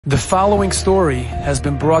The following story has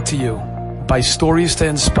been brought to you by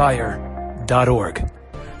StoriesToInspire.org.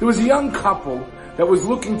 There was a young couple that was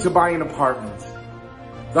looking to buy an apartment.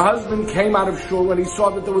 The husband came out of shul and he saw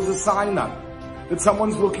that there was a sign up that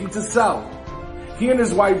someone's looking to sell. He and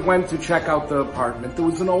his wife went to check out the apartment. There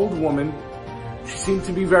was an old woman. She seemed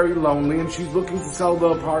to be very lonely and she's looking to sell the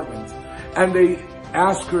apartment. And they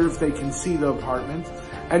ask her if they can see the apartment.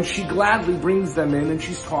 And she gladly brings them in and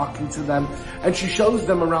she's talking to them and she shows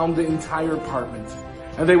them around the entire apartment.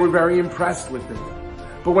 And they were very impressed with it.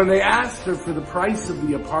 But when they asked her for the price of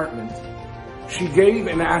the apartment, she gave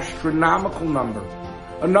an astronomical number.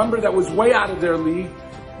 A number that was way out of their league.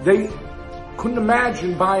 They couldn't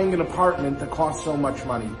imagine buying an apartment that cost so much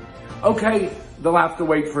money. Okay, they'll have to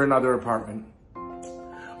wait for another apartment.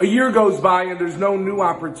 A year goes by and there's no new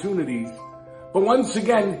opportunities. But once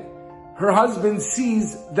again, her husband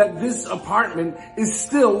sees that this apartment is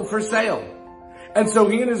still for sale. And so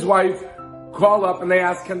he and his wife call up and they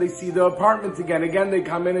ask, can they see the apartment again? Again, they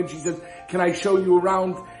come in and she says, can I show you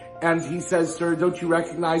around? And he says, sir, don't you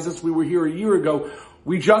recognize us? We were here a year ago.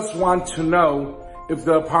 We just want to know if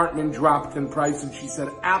the apartment dropped in price. And she said,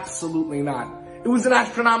 absolutely not. It was an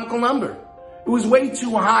astronomical number. It was way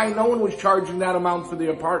too high. No one was charging that amount for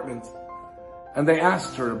the apartment. And they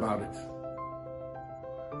asked her about it.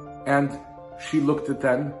 And she looked at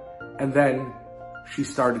them, and then she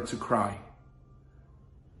started to cry.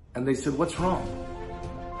 And they said, what's wrong?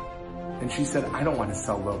 And she said, I don't want to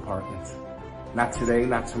sell the apartment. Not today,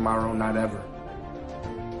 not tomorrow, not ever.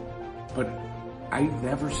 But I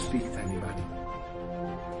never speak to anybody.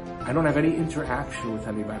 I don't have any interaction with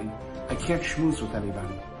anybody. I can't schmooze with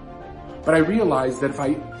anybody. But I realize that if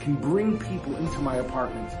I can bring people into my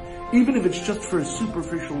apartment, even if it's just for a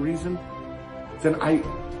superficial reason, then I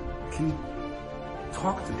can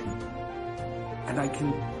talk to people, and I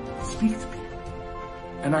can speak to people,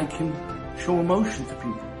 and I can show emotion to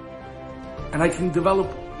people, and I can develop,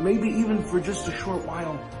 maybe even for just a short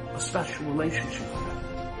while, a special relationship with them.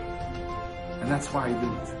 And that's why I do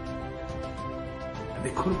it. And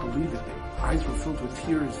they couldn't believe it. Their eyes were filled with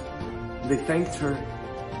tears, and they thanked her,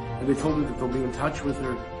 and they told her that they'll be in touch with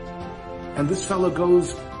her. And this fellow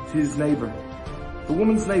goes to his neighbor, the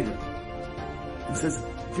woman's neighbor, and says,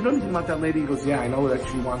 do you know anything about that lady? He goes, yeah, I know that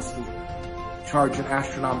she wants to charge an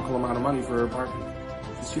astronomical amount of money for her apartment.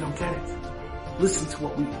 He says, you don't get it. Listen to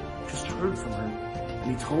what we just heard from her.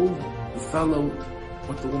 And he told the fellow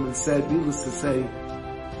what the woman said. Needless to say,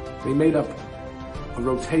 they made up a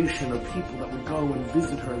rotation of people that would go and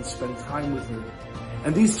visit her and spend time with her.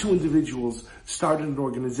 And these two individuals started an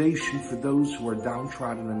organization for those who are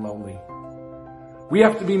downtrodden and lonely. We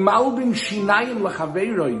have to be malbin shinayim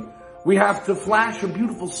lachaveiroi. We have to flash a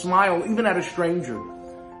beautiful smile, even at a stranger,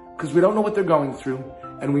 because we don't know what they're going through,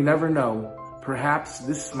 and we never know. Perhaps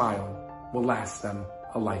this smile will last them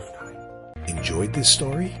a lifetime. Enjoyed this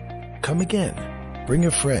story? Come again. Bring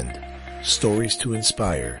a friend.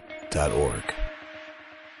 StoriesToInspire.org